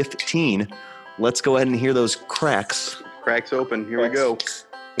of 15. Let's go ahead and hear those cracks. Cracks open. Here we go.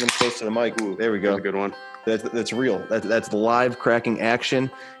 Get him close to the mic. Ooh, there we go. That's a good one. That's real. That's the live cracking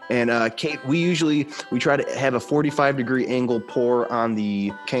action. And Kate, we try to have a 45-degree angle pour on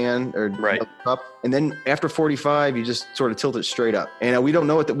the can or Right. cup, and then after 45, you just sort of tilt it straight up. And we don't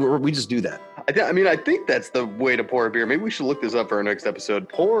know we just do that. I think that's the way to pour a beer. Maybe we should look this up for our next episode.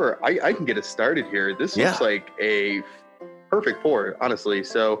 I can get us started here. This looks like a perfect pour, honestly.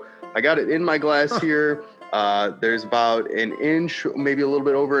 So I got it in my glass here. There's about an inch, maybe a little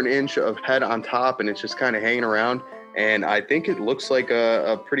bit over an inch of head on top, and it's just kind of hanging around. And I think it looks like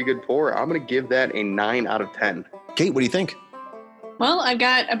a pretty good pour. I'm going to give that a 9 out of 10. Kate, what do you think? Well, I've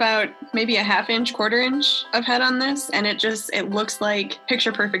got about maybe a half inch, quarter inch of head on this, and it looks like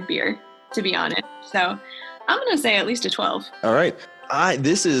picture perfect beer, to be honest. So I'm going to say at least a 12. All right.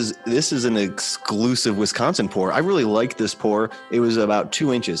 This is an exclusive Wisconsin pour. I really like this pour. It was about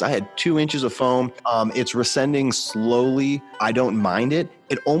 2 inches. I had 2 inches of foam. It's rescinding slowly. I don't mind it.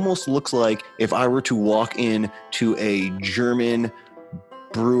 It almost looks like if I were to walk in to a German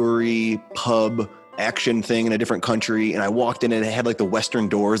brewery pub action thing in a different country, and I walked in and it had like the Western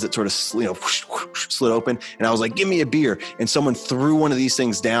doors that sort of slid open, and I was like, give me a beer, and someone threw one of these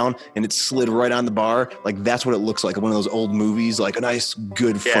things down and it slid right on the bar. Like that's what it looks like, one of those old movies, like a nice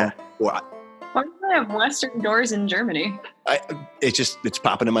good foam. Why do they have Western doors in Germany? It's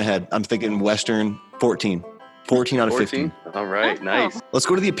popping in my head. I'm thinking Western. 14 out of 15. All right, nice. Let's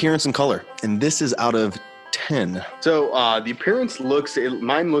go to the appearance and color, and this is out of 10. So the appearance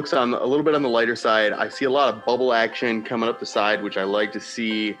mine looks on a little bit on the lighter side. I see a lot of bubble action coming up the side, which I like to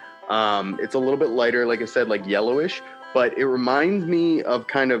see. It's a little bit lighter, like I said, like yellowish, but it reminds me of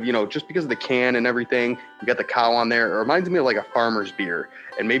kind of, just because of the can and everything, you got the cow on there. It reminds me of like a farmer's beer,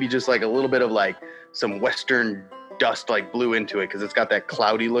 and maybe just like a little bit of like some Western dust like blew into it because it's got that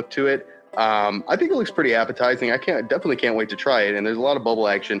cloudy look to it. I think it looks pretty appetizing. I definitely can't wait to try it. And there's a lot of bubble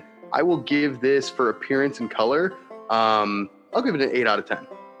action. I will give this, for appearance and color, I'll give it an 8 out of 10.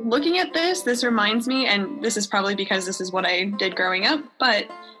 Looking at this reminds me, and this is probably because this is what I did growing up, but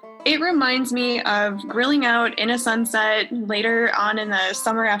it reminds me of grilling out in a sunset later on in the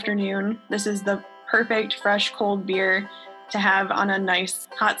summer afternoon. This is the perfect fresh cold beer to have on a nice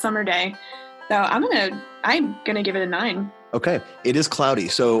hot summer day. So I'm gonna give it a 9. Okay, it is cloudy,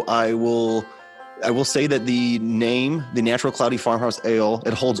 so I will say that the name, the Natural Cloudy Farmhouse Ale,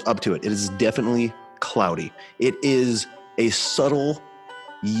 it holds up to it. It is definitely cloudy. It is a subtle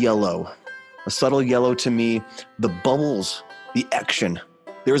yellow. A subtle yellow to me. The bubbles, the action.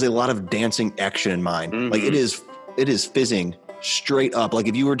 There is a lot of dancing action in mine. Mm-hmm. Like it is fizzing straight up. Like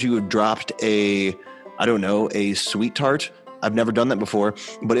if you were to have dropped a sweet tart. I've never done that before,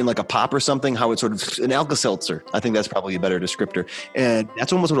 but in like a pop or something, how it's sort of an Alka-Seltzer. I think that's probably a better descriptor. And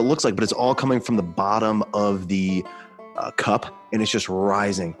that's almost what it looks like, but it's all coming from the bottom of the cup, and it's just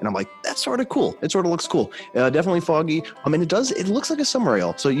rising. And I'm like, that's sort of cool. It sort of looks cool. Definitely foggy. And it looks like a summer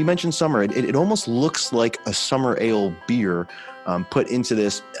ale. So you mentioned summer. It almost looks like a summer ale beer put into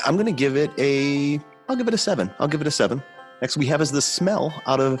this. I'll give it a 7. I'll give it a 7. Next we have is the smell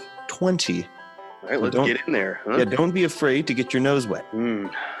out of 20. All right, let's get in there. Huh? Yeah, don't be afraid to get your nose wet. Ooh,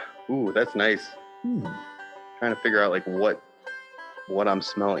 that's nice. Trying to figure out like what I'm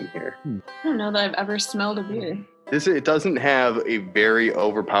smelling here. I don't know that I've ever smelled a beer. It doesn't have a very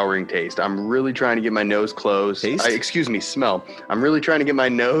overpowering taste. I'm really trying to get my nose close. Smell. I'm really trying to get my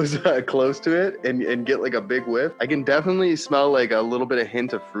nose close to it and get like a big whiff. I can definitely smell like a little bit of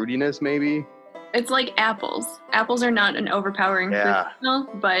hint of fruitiness maybe. It's like apples. Apples are not an overpowering fruit smell,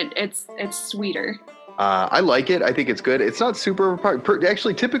 but it's sweeter. I like it. I think it's good. It's not super overpowering.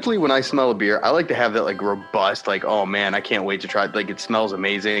 Actually, typically when I smell a beer, I like to have that like robust, like, oh man, I can't wait to try it. Like it smells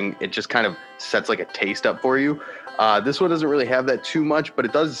amazing. It just kind of sets like a taste up for you. This one doesn't really have that too much, but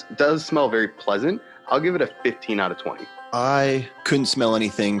it does smell very pleasant. I'll give it a 15 out of 20. I couldn't smell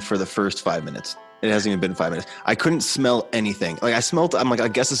anything for the first 5 minutes. It hasn't even been 5 minutes. I couldn't smell anything. Like I'm like, I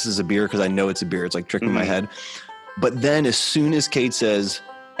guess this is a beer because I know it's a beer. It's like tricking my head. But then as soon as Kate says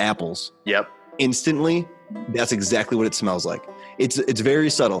apples, instantly, that's exactly what it smells like. It's very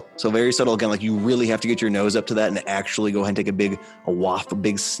subtle. So very subtle. Again, like you really have to get your nose up to that and actually go ahead and take a waft, a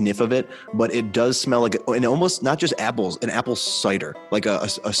big sniff of it. But it does smell like, and almost not just apples, an apple cider, like a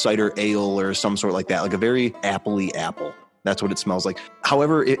cider ale or some sort like that, like a very appley apple. That's what it smells like.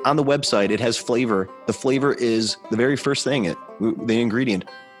 However, on the website, it has flavor. The flavor is the very first thing, the ingredient,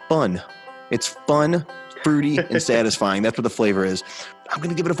 fun. It's fun, fruity, and satisfying. That's what the flavor is. I'm going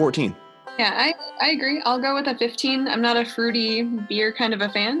to give it a 14. Yeah, I agree. I'll go with a 15. I'm not a fruity beer kind of a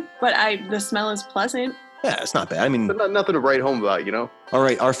fan, but the smell is pleasant. Yeah, it's not bad. I mean, nothing to write home about, All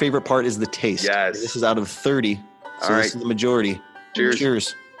right, our favorite part is the taste. Yes. This is out of 30, so All right. This is the majority. Cheers.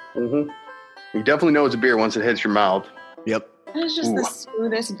 Cheers. You definitely know it's a beer once it hits your mouth. Yep. That is just the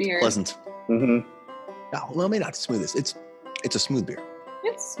smoothest beer. Pleasant. Mm-hmm. Well, maybe not smoothest. It's a smooth beer.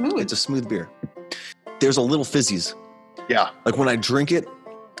 It's smooth. It's a smooth beer. There's a little fizzies. Yeah. Like when I drink it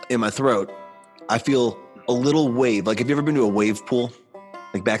in my throat, I feel a little wave. Like, have you ever been to a wave pool?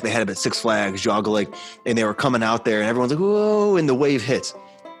 Like back they had it at Six Flags, Joggle Lake, and they were coming out there and everyone's like, whoa, and the wave hits.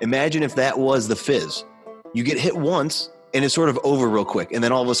 Imagine if that was the fizz. You get hit once and it's sort of over real quick. And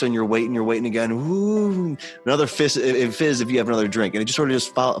then all of a sudden you're waiting again. Woo, another fizz if you have another drink. And it just sort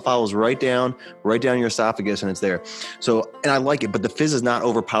of follows right down your esophagus and it's there. So, and I like it, but the fizz is not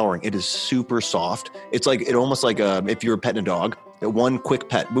overpowering. It is super soft. It's like, it almost like if you're petting a dog, one quick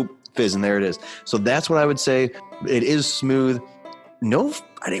pet, boop, fizz, and there it is. So that's what I would say. It is smooth. No,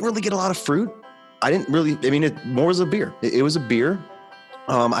 I didn't really get a lot of fruit. It more was a beer. It was a beer.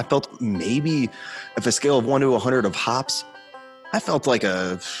 I felt maybe if a scale of 1 to 100 of hops, I felt like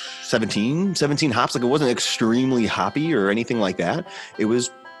a 17 hops. Like it wasn't extremely hoppy or anything like that. It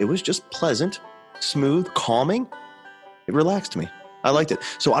was just pleasant, smooth, calming. It relaxed me. I liked it.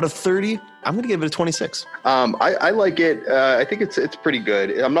 So out of 30, I'm going to give it a 26. I like it. I think it's pretty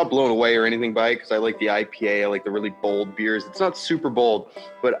good. I'm not blown away or anything by it because I like the IPA. I like the really bold beers. It's not super bold,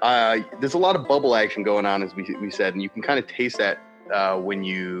 but there's a lot of bubble action going on, as we said, and you can kind of taste that when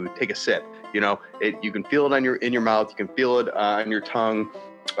you take a sip. You know, you can feel it in your mouth. You can feel it on your tongue.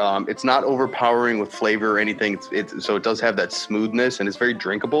 It's not overpowering with flavor or anything. So it does have that smoothness and it's very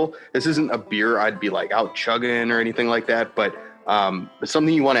drinkable. This isn't a beer I'd be like out chugging or anything like that, but it's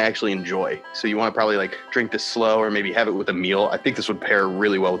something you want to actually enjoy. So you want to probably like drink this slow or maybe have it with a meal. I think this would pair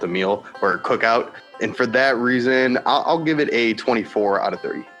really well with a meal or a cookout. And for that reason, I'll give it a 24 out of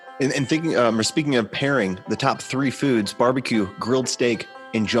 30. And thinking, or speaking of pairing, the top 3 foods: barbecue, grilled steak,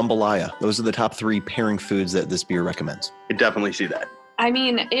 and jambalaya. Those are the top 3 pairing foods that this beer recommends. I definitely see that. I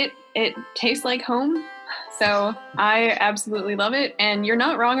mean, it tastes like home, so I absolutely love it. And you're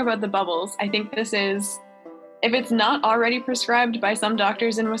not wrong about the bubbles. I think this is, if it's not already prescribed by some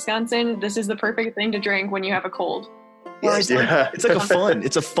doctors in Wisconsin, this is the perfect thing to drink when you have a cold. Yeah, it's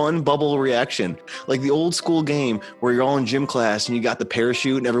like a fun bubble reaction. Like the old school game where you're all in gym class and you got the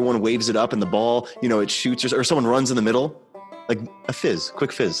parachute and everyone waves it up and the ball, it shoots or someone runs in the middle. Like a fizz,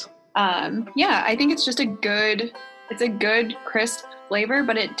 quick fizz. Yeah, I think it's just a good crisp flavor,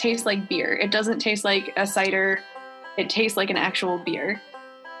 but it tastes like beer. It doesn't taste like a cider. It tastes like an actual beer,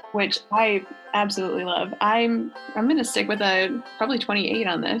 which I absolutely love. I'm going to stick with probably 28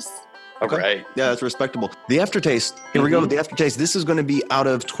 on this. Okay. Yeah, that's respectable. The aftertaste. Here we go. The aftertaste. This is going to be out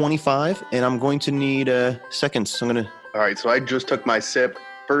of 25, and I'm going to need seconds. All right. So I just took my sip.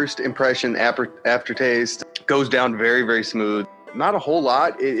 First impression, aftertaste goes down very, very smooth. Not a whole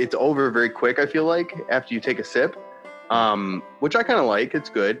lot. It's over very quick, I feel like, after you take a sip, which I kind of like.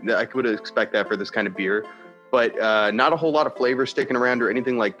 It's good. I would expect that for this kind of beer, but not a whole lot of flavor sticking around or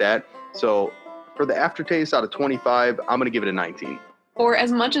anything like that. So for the aftertaste out of 25, I'm going to give it a 19. For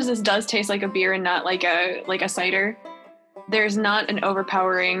as much as this does taste like a beer and not like a cider, there's not an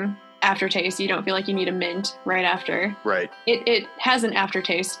overpowering aftertaste. You don't feel like you need a mint right after. Right. It has an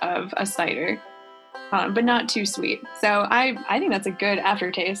aftertaste of a cider, but not too sweet. So I think that's a good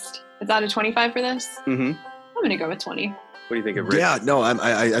aftertaste. It's out of 25 for this. Mm-hmm. I'm going to go with 20. What do you think of Rick? Yeah, no,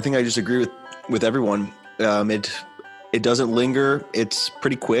 I think I just agree with everyone. It doesn't linger. It's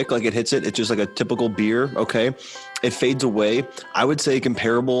pretty quick. Like it hits it. It's just like a typical beer. Okay. It fades away. I would say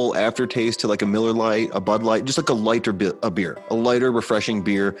comparable aftertaste to like a Miller Lite, a Bud Light, just like a lighter beer, a lighter, refreshing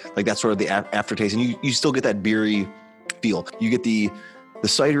beer. Like that's sort of the aftertaste. And you still get that beery feel. You get the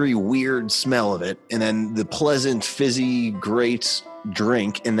cidery, weird smell of it. And then the pleasant, fizzy, great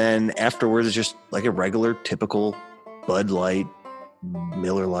drink. And then afterwards, it's just like a regular, typical Bud Light,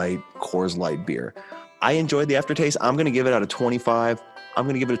 Miller Lite, Coors Light beer. I enjoyed the aftertaste. I'm going to give it out of 25. I'm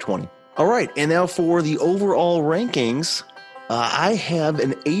going to give it a 20. All right. And now for the overall rankings, I have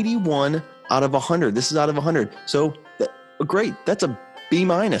an 81 out of 100. This is out of 100. So great. That's a B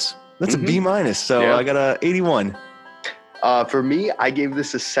minus. That's a B minus. So yeah. I got a 81. For me, I gave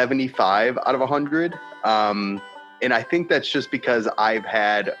this a 75 out of 100. And I think that's just because I've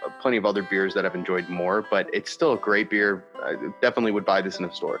had plenty of other beers that I've enjoyed more, but it's still a great beer. I definitely would buy this in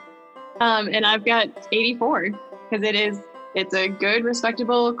a store. And I've got 84 because it's a good,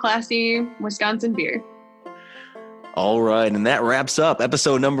 respectable, classy Wisconsin beer. All right. And that wraps up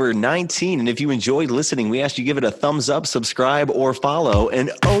episode number 19. And if you enjoyed listening, we ask you give it a thumbs up, subscribe, or follow.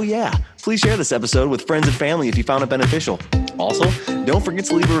 And oh yeah, please share this episode with friends and family if you found it beneficial. Also, don't forget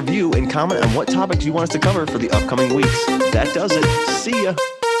to leave a review and comment on what topics you want us to cover for the upcoming weeks. That does it. See ya.